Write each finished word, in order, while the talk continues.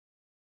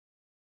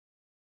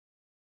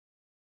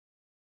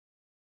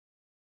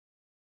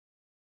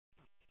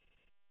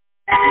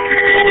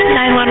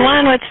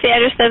911, what's the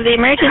address of the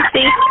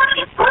emergency?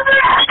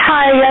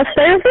 Hi, yes,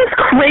 there's this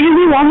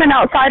crazy woman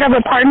outside of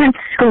apartment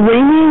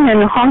screaming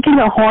and honking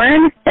a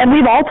horn, and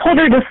we've all told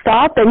her to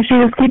stop, and she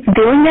just keeps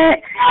doing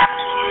it.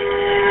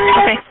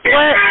 Okay,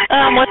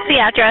 what's the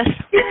address?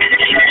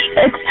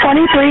 It's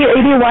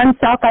 2381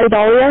 South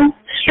Idalia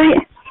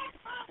Street.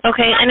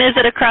 Okay, and is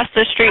it across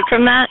the street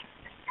from that?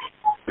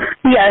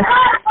 Yes.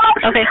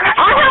 Okay.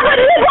 I have a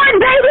newborn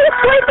baby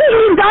sleeping,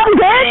 you dumb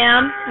bitch!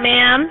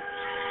 Ma'am?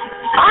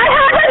 I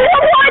have a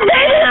newborn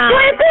baby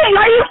sleeping!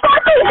 Are you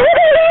fucking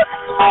kidding me?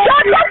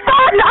 Shut the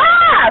fuck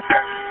up!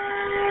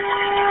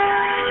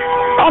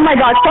 Oh my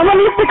god, someone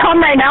needs to come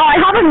right now. I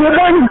have a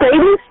newborn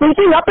baby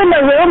sleeping up in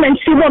the room and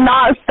she will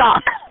not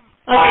stop.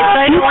 Okay, so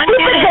I want you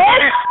to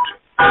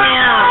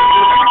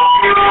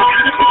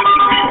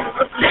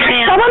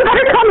Someone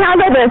better come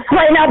handle this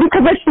right now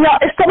because if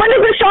someone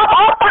doesn't show up,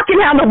 I'll fucking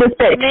handle this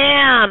bitch.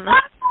 Ma'am,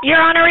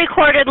 you're on a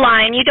recorded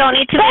line. You don't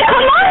need to be...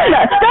 Come on!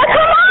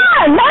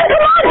 Come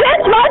on,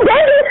 bitch! My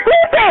baby's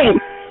sleeping!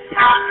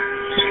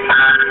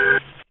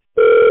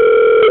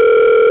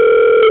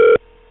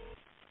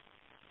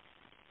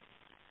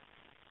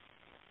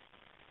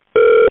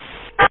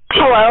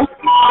 Hello?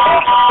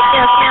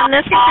 Yes, ma'am,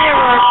 this is the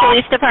Aurora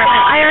Police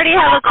Department. I already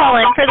have a call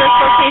in for this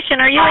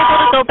location. Are you able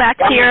to go back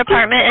to your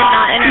apartment and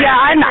not enter? Yeah,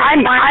 I'm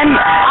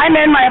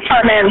in my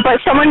apartment, but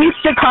someone needs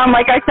to come.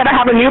 Like I said, I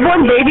have a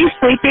newborn baby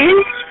sleeping.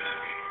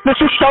 This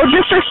is so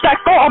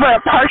disrespectful over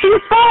a parking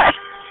spot.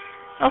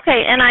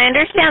 Okay, and I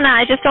understand that.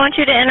 I just don't want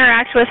you to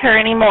interact with her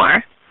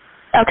anymore.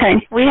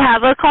 Okay. We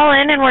have a call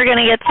in, and we're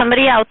going to get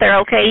somebody out there,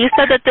 okay? You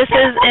said that this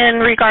is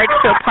in regards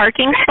to a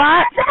parking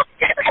spot?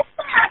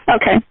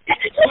 Okay.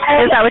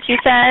 Is that what you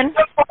said?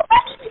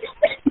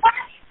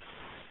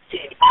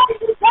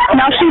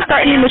 Now she's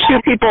threatening to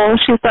shoot people.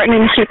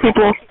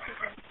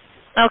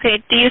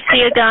 Okay, do you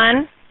see a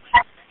gun?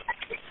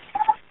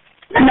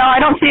 No, I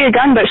don't see a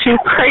gun, but she's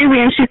crazy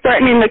and she's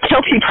threatening to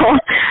kill people.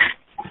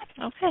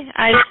 Okay,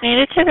 I just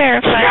needed to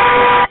verify.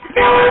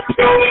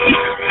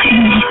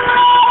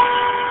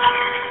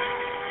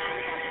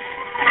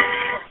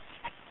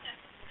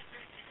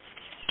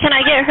 Can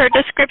I get her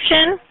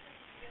description?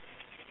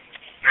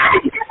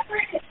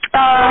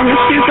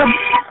 She's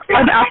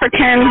an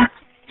African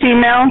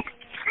female,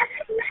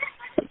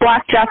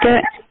 black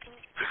jacket.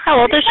 How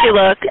old does she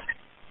look?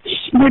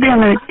 Maybe in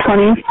her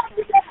 20s.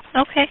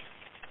 Okay.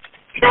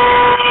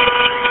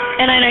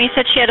 And I know you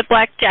said she had a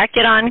black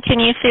jacket on. Can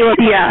you see what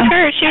color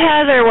shirt she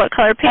has or what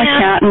color pants? I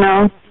can't,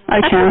 no.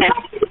 I can't.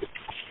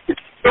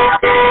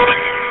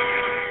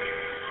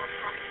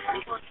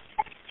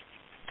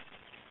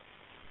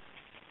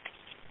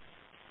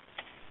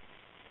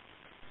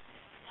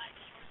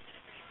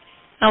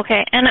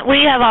 Okay, and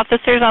we have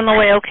officers on the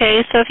way,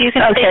 okay? So if you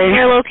can state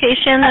your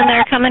location, then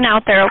they're coming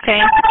out there, okay?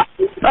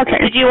 Okay.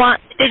 Did you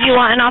want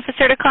an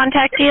officer to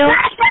contact you?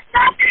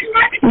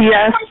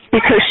 Yes,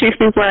 because she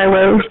sees where I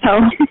live,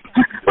 so.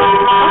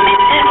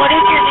 And what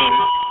is your name?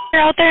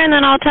 You're out there, and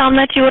then I'll tell them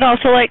that you would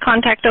also like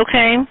contact,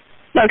 okay?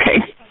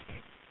 Okay.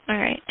 All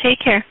right, take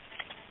care.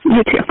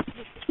 You too.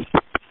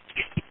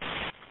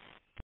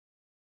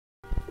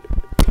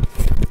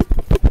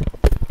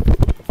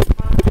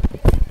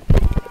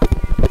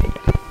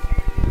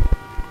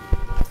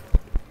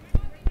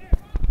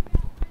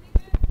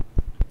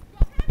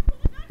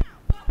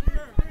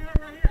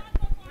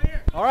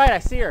 All right, I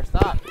see her.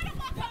 Stop.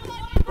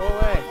 Go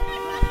away.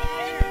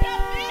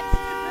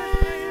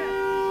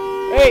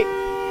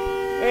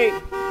 Hey.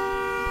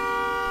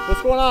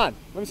 What's going on?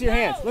 Let me see your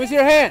hands. Let me see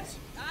your hands.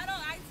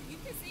 You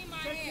can see my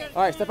hands.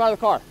 All right, step out of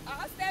the car.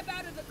 I'll step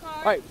out of the car.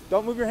 All right,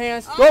 don't move your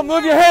hands. Don't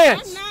move your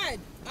hands.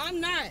 I'm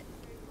not.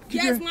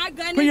 Yes, my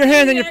gun is in here. Put your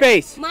hands on your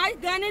face. My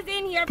gun is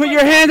in here. Put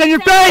your hands on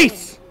your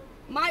face.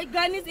 My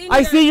gun is in here.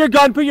 I see your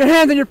gun. Put your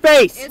hands on your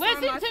face.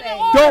 Listen to the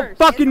orders. Don't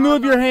fucking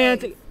move your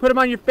hands. Put them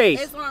on your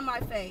face. It's on my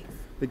face.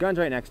 The gun's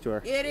right next to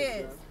her. It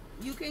is.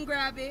 You can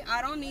grab it.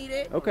 I don't need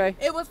it. Okay.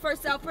 It was for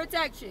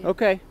self-protection.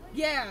 Okay.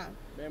 Yeah.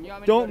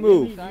 Don't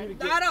move.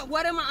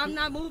 I'm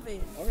not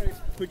moving. Okay.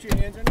 Put your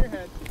hands on your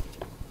head.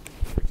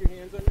 Put your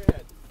hands on your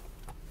head.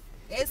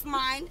 It's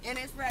mine and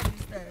it's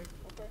registered.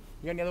 Okay.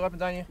 You got any other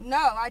weapons on you? No,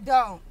 I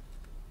don't.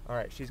 All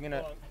right, she's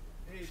gonna.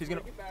 She's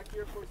gonna get back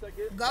here for a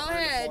second. Go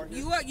ahead.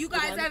 You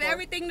guys have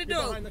everything to do.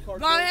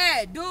 Go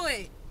ahead. Do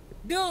it.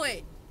 Do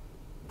it.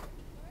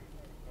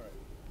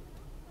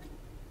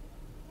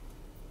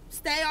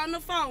 Stay on the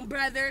phone,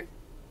 brother.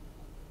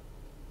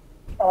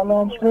 I'm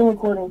on screen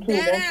recording too.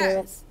 Dead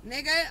ass.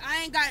 Nigga,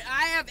 I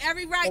have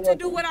every right to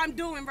do what I'm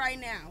doing right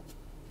now.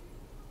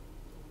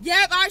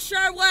 Yep, I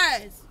sure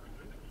was.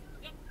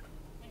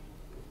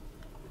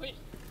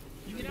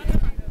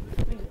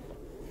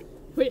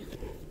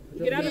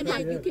 Get out of the car.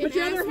 Put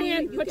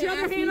your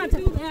other hand on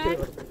top.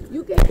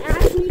 You can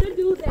ask me to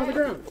do that. On the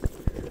ground.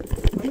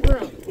 On the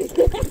ground.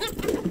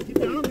 Get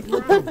down on the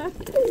ground.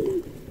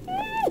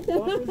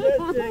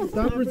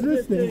 Stop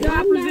resisting.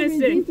 Stop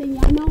resisting.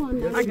 Y'all know I'm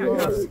not. I got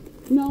cuffs.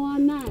 No,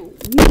 I'm not.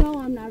 You know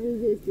I'm not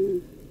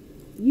resisting.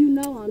 You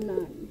know I'm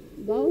not.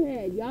 Go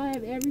ahead. Y'all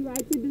have every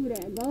right to do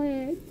that. Go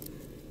ahead.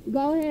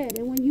 Go ahead.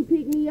 And when you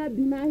pick me up,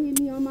 do not hit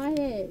me on my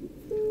head.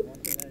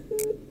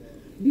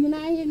 Do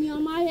not hit me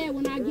on my head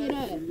when I get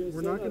up.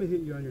 We're not going to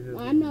hit you on your head.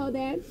 I know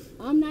that.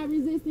 I'm not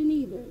resisting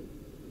either.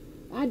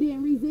 I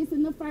didn't resist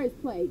in the first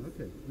place.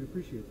 Okay, we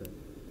appreciate that.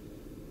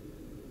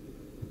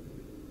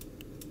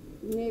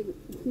 Nigga.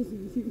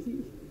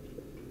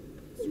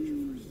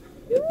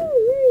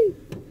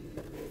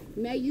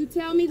 May you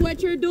tell me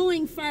what you're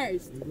doing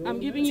first. I'm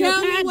giving you a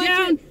pat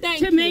down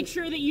to make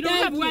sure that you don't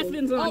have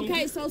weapons on you.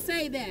 Okay, so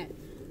say that.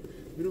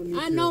 We don't need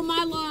to. I know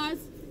my laws.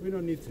 We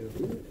don't need to.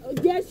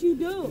 Yes, you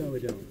do. No, we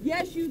don't.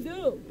 Yes, you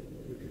do.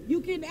 You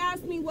can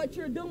ask me what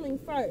you're doing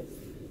first.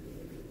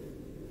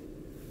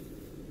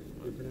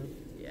 Good for now?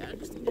 Yeah, I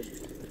just need to...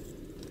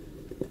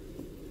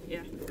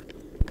 Yeah.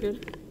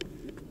 Good.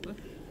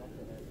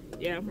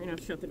 Yeah, we're gonna have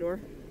to shut the door.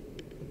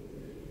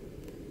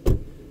 I'm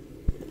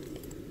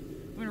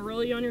gonna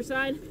roll you on your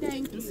side.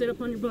 Thank you. And sit up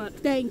on your butt.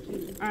 Thank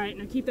you. All right,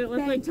 now keep that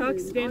left leg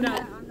tucked. Stand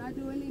up. I'm not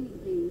doing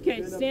anything.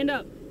 Okay, stand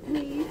up.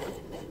 Please.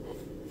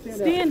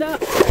 Stand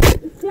up.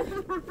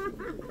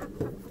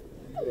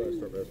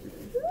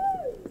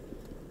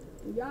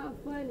 Y'all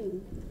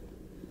funny.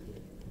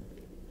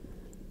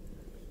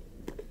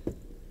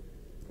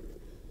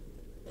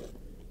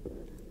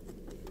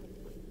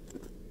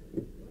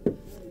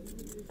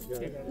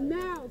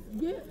 Mouse,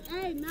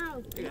 hey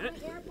Mouse, the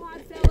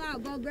AirPods fell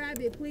out. Go grab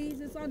it, please.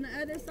 It's on the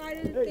other side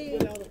of the thing.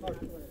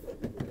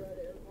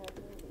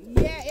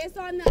 Yeah, it's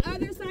on the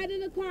other side of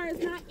the car.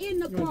 It's not in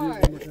the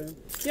car.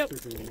 Yep.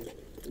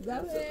 Go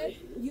ahead.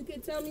 You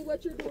can tell me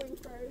what you're doing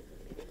first.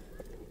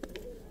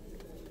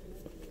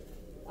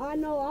 I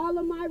know all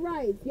of my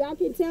rights. Y'all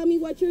can tell me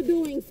what you're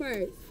doing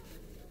first.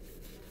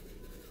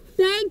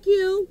 Thank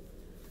you.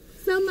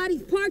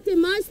 Somebody's parked in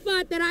my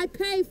spot that I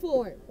pay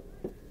for.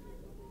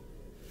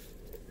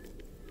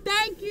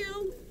 Thank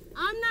you.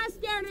 I'm not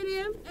scared of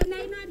them, and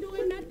they not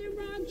doing nothing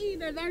wrong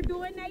either. They're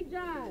doing their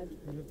job.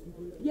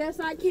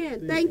 Yes, I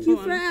can. Thank you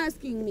for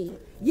asking me.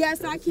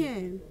 Yes, I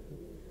can.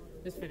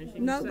 Just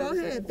finishing. No, go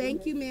ahead.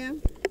 Thank you,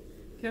 ma'am.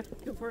 Okay,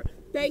 go for it.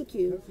 Thank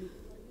you.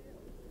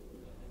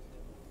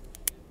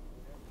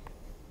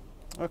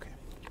 Okay.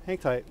 Hang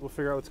tight. We'll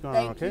figure out what's going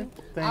on, okay?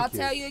 Thank I'll you.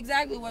 tell you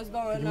exactly what's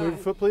going Can you on. move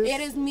your foot, please? It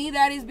is me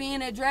that is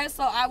being addressed,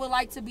 so I would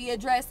like to be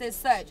addressed as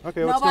such.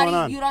 Okay, what's going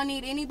on? You don't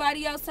need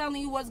anybody else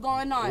telling you what's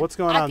going on. What's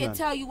going on I can then?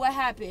 tell you what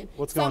happened.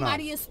 What's going on?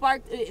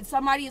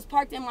 Somebody is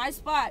parked in my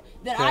spot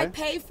that I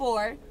pay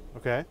for.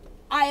 Okay.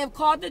 I have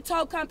called the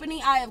tow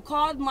company. I have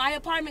called my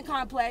apartment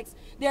complex.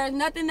 There is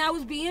nothing that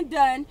was being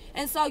done.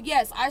 And so,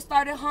 yes, I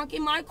started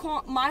honking my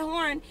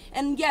horn.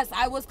 And, yes,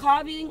 I was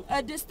causing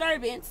a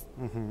disturbance.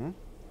 Mm-hmm.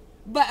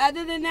 But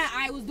other than that,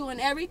 I was doing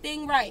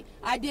everything right.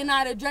 I did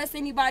not address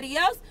anybody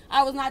else.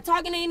 I was not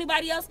talking to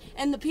anybody else.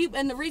 And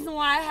the reason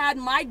why I had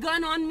my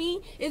gun on me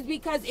is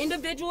because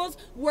individuals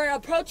were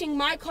approaching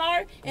my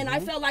car, and I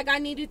felt like I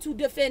needed to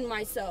defend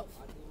myself.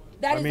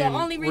 That is the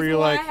only reason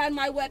why I had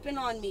my weapon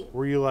on me.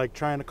 Were you like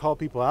trying to call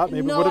people out?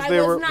 Maybe No, what if they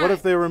were? not. What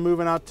if they were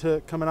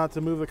coming out to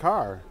move the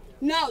car?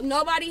 No,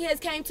 nobody has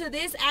came to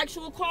this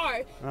actual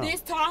car,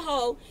 this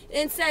Tahoe,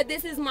 and said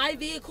this is my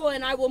vehicle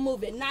and I will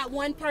move it. Not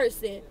one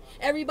person.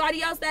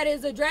 Everybody else that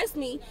has addressed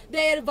me,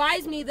 they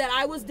advised me that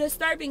I was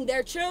disturbing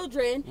their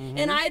children,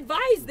 and I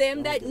advised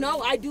them that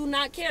no, I do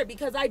not care,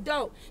 because I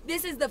don't.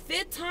 This is the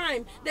 5th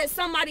time that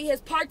somebody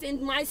has parked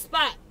in my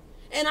spot.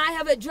 And I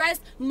have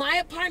addressed my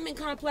apartment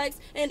complex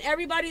and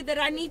everybody that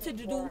I need to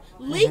do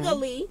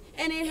legally,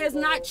 and it has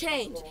not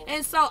changed.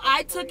 And so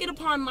I took it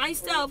upon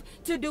myself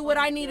to do what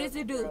I needed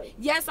to do.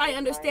 Yes, I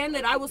understand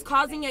that I was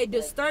causing a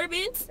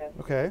disturbance.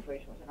 Okay.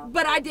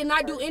 But I did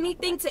not do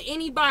anything to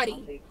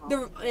anybody.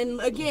 And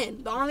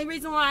again, the only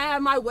reason why I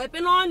have my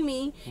weapon on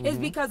me is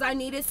because I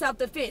needed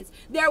self-defense.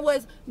 There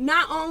was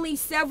not only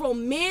several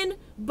men,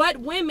 but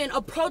women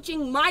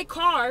approaching my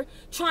car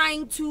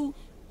trying to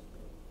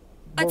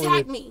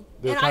attack me.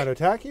 They're trying to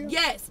attack you?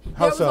 Yes.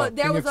 How so?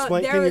 Can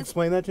you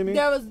explain that to me?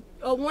 There was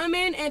a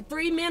woman and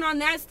 3 men on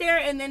that stair,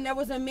 and then there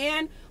was a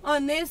man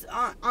on this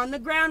on the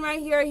ground right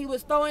here. He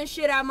was throwing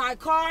shit at my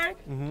car.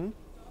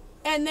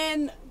 And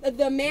then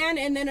the man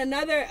and then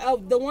another,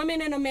 the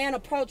woman and a man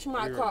approached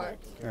my car.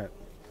 All right.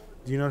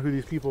 Do you know who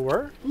these people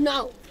were?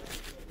 No.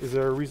 Is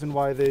there a reason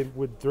why they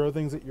would throw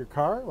things at your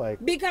car?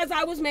 Because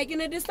I was making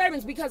a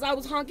disturbance, because I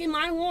was honking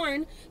my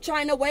horn,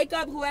 trying to wake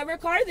up whoever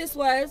car this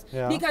was,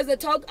 because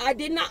I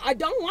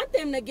don't want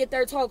them to get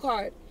their tow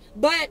card.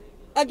 But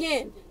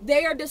again,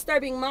 they are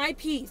disturbing my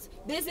peace.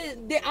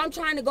 I'm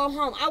trying to go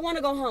home. I want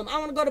to go home. I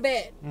want to go to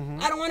bed.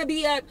 I don't want to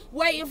be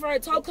waiting for a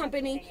tow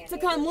company to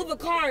come move a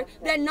car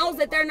that knows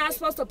that they're not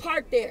supposed to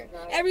park there.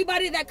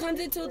 Everybody that comes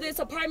into this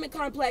apartment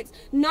complex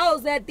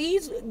knows that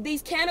these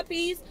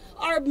canopies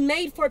are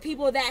made for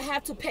people that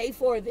have to pay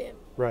for them.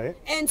 Right.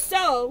 And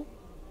so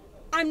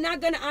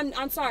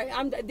I'm sorry.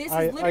 This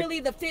is literally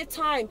the 5th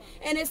time,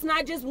 and it's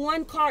not just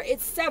one car;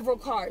 it's several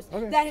cars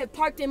that have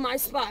parked in my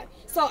spot.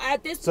 So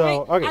at this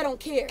point, I don't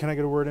care. Can I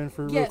get a word in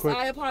for real quick?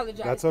 Yes, I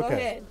apologize. That's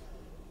okay.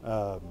 Go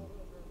ahead.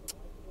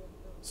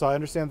 So I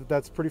understand that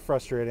that's pretty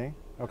frustrating.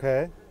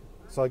 Okay,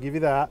 so I'll give you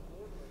that.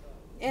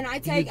 And I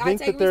Do you take think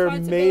that there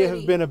may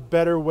have been a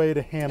better way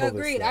to handle this?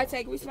 Agreed. I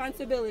take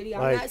responsibility.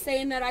 I'm not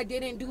saying that I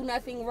didn't do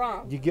nothing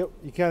wrong. You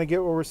kind of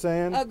get what we're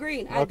saying?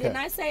 Agreed. I did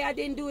not say I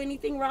didn't do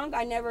anything wrong.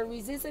 I never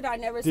resisted. I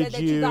never said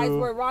that you guys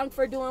were wrong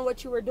for doing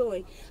what you were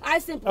doing. I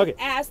simply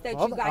asked that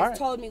you guys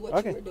told me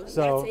what you were doing.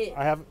 So that's it.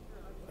 I have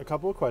a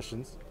couple of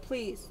questions.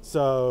 Please.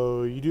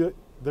 So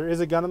there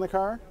is a gun in the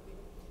car?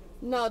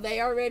 No, they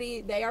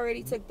already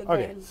took the gun.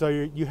 Okay, so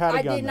you had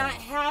a gun. I did not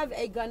have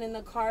a gun in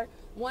the car.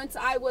 Once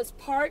I was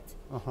parked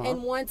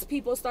and once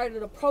people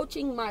started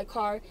approaching my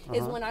car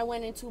is when I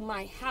went into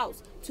my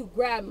house to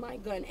grab my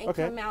gun and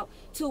come out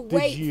to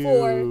wait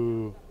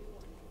for.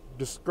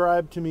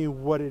 Describe to me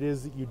what it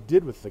is that you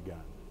did with the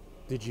gun.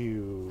 Did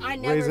you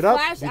raise it up?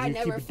 Flashed, Did you I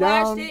never keep it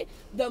flashed down? it.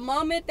 The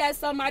moment that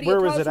somebody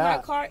Where was approached it my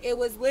at? car, it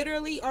was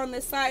literally on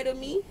the side of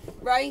me,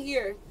 right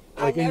here.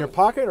 Like in your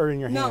pocket or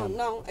in your hand?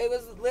 No, it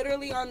was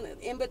literally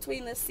in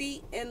between the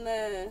seat and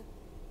the.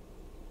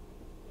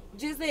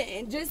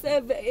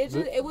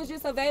 It was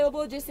just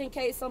available just in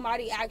case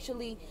somebody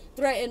actually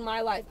threatened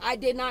my life. I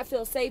did not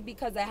feel safe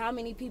because of how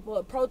many people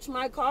approached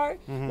my car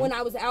when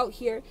I was out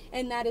here,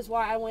 and that is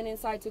why I went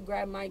inside to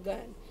grab my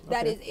gun.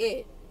 That is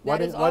it. Why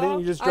didn't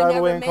you just drive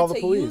away and call the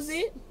police? Use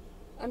it.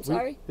 I'm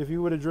sorry? If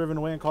you would have driven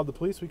away and called the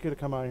police, we could have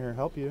come out here and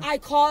helped you.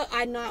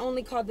 I not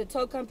only called the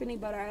tow company,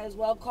 but I as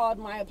well called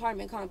my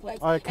apartment complex.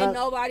 And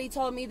nobody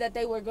told me that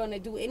they were going to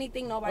do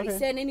anything. Nobody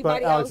sent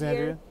anybody out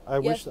here. I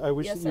wish that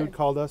you had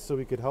called us so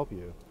we could help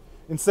you.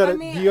 Instead of,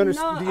 do you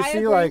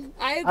see,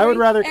 I would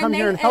rather come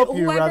here and help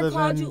you rather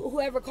than...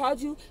 Whoever called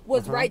you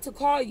was right to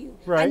call you.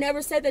 Right. I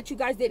never said that you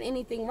guys did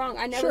anything wrong.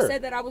 I never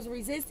said that I was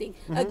resisting.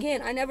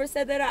 Again, I never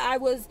said that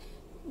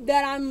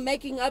I'm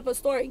making up a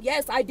story.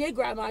 Yes, I did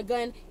grab my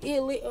gun,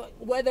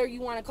 whether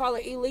you want to call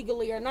it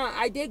illegally or not.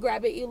 I did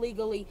grab it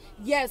illegally.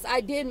 Yes,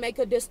 I did make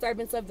a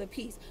disturbance of the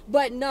peace.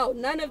 But no,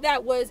 none of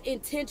that was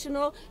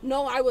intentional.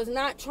 No, I was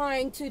not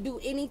trying to do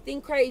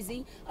anything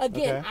crazy.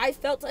 Again, I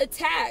felt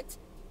attacked.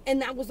 And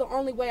that was the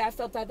only way I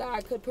felt that I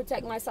could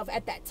protect myself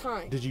at that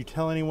time. Did you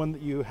tell anyone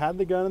that you had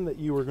the gun and that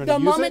you were going to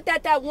use it? The moment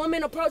that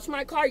woman approached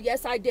my car,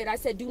 yes, I did. I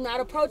said, do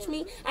not approach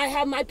me. I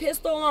have my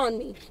pistol on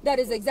me. That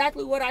is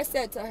exactly what I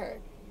said to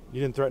her.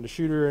 You didn't threaten to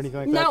shoot her or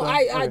anything like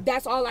that? No,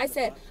 that's all I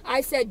said.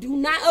 I said, do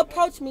not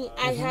approach me.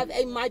 I have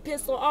my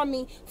pistol on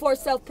me for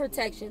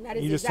self-protection. That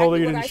is you just exactly told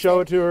her you didn't show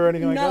it to her or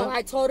anything like that? No,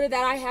 I told her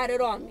that I had it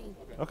on me.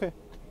 Okay.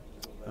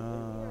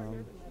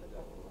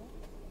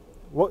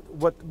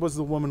 What was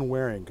the woman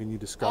wearing? Can you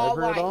describe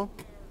her at all?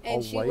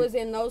 And she was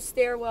in those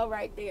stairwell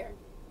right there.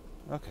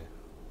 Okay.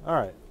 All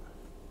right.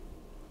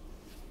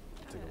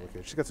 Take a look at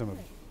it. She's got some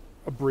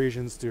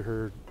abrasions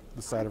to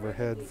the side of her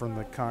head from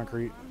the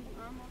concrete.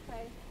 I'm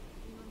okay.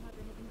 You don't have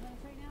anything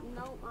right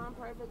now? Nope, I'm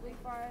perfectly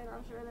fine.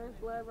 I'm sure there's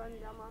blood running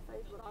down my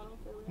face, but I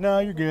don't feel it. No,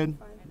 you're good.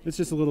 It's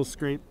just a little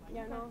scrape.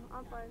 Yeah, no,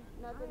 I'm fine.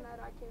 Nothing that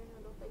I can't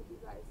handle. Thank you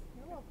guys.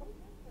 You're welcome.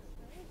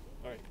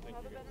 All right, thank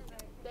you.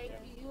 Thank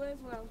you. You as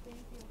well. Thank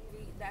you.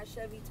 That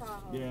Chevy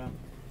Tahoe. Yeah.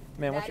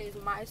 Man, that is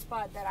my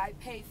spot that I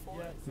pay for.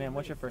 Ma'am,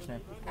 what's your first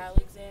name?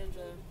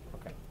 Alexandra.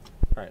 Okay.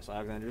 All right, so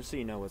Alexandra, just so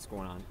you know what's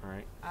going on, all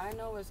right? I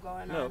know what's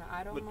going on.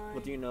 I don't mind.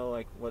 But do you know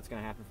like what's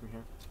gonna happen from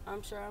here?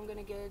 I'm sure I'm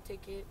gonna get a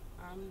ticket.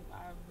 I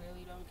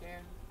really don't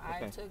care.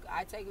 Okay.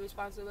 I take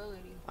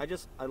responsibility.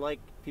 I like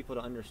people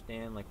to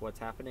understand like what's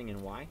happening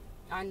and why.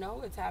 I know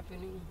what's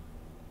happening.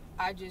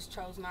 I just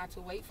chose not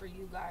to wait for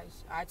you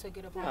guys. I took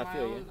it upon my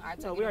own.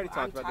 No, we already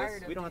talked about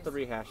this. We don't have to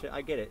rehash it.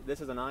 I get it.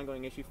 This is an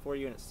ongoing issue for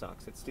you, and it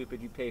sucks. It's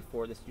stupid. You pay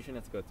for this. You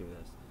shouldn't have to go through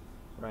this,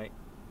 right?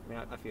 I mean,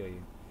 I feel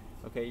you.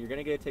 Okay, you're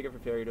gonna get a ticket for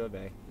failure to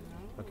obey.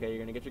 Okay, you're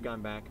gonna get your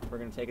gun back. We're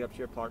gonna take it up to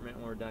your apartment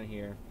when we're done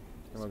here,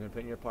 and we're gonna put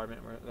it in your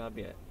apartment. That'll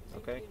be it.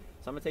 Okay.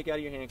 So I'm gonna take you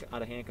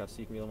out of handcuffs so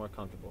you can be a little more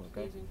comfortable.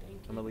 Okay.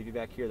 I'm gonna leave you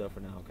back here though for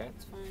now. Okay.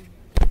 That's fine.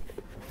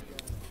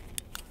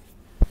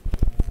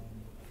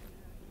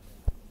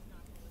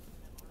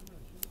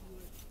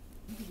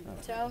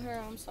 Tell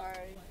her I'm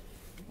sorry.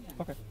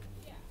 Okay.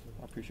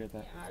 I appreciate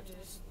that.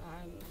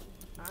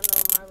 I know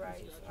my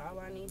rights. All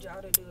I need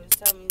y'all to do is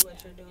tell me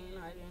what you're doing.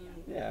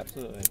 Yeah,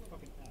 absolutely.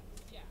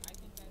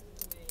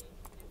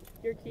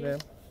 Your keys? Ma'am?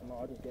 No,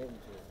 I just gave them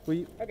to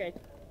you. Okay.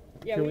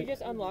 Yeah, we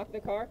just unlock the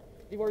car.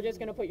 We're just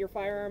going to put your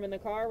firearm in the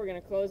car, we're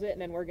going to close it,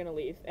 and then we're going to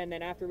leave. And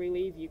then after we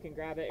leave, you can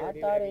grab it or I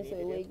do thought whatever it's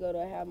illegal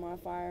to have my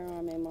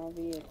firearm in my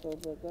vehicle,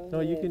 but go ahead.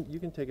 No, you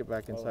can take it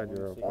back inside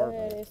your apartment. Go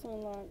ahead, it's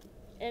unlocked.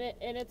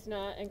 And it's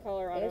not in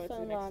Colorado. It's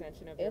an unlocked.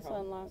 extension of your home.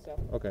 It's unlocked. So.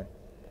 Okay.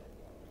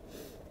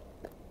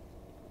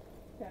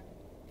 Okay.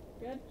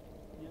 Good?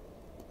 Yep.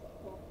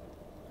 Cool.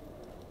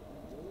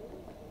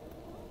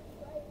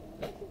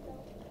 Thank you.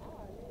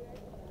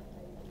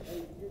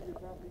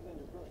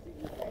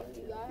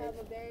 Y'all have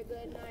a very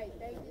good night.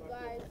 Thank you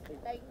guys.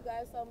 Thank you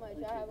guys so much.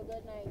 Y'all have a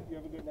good night. You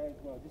have a good night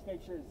as well. Just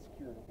make sure it's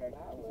secured, okay?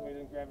 I will. Somebody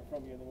doesn't grab it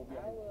from you and then we'll be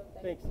out. I will.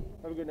 Thanks.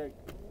 Have a good night.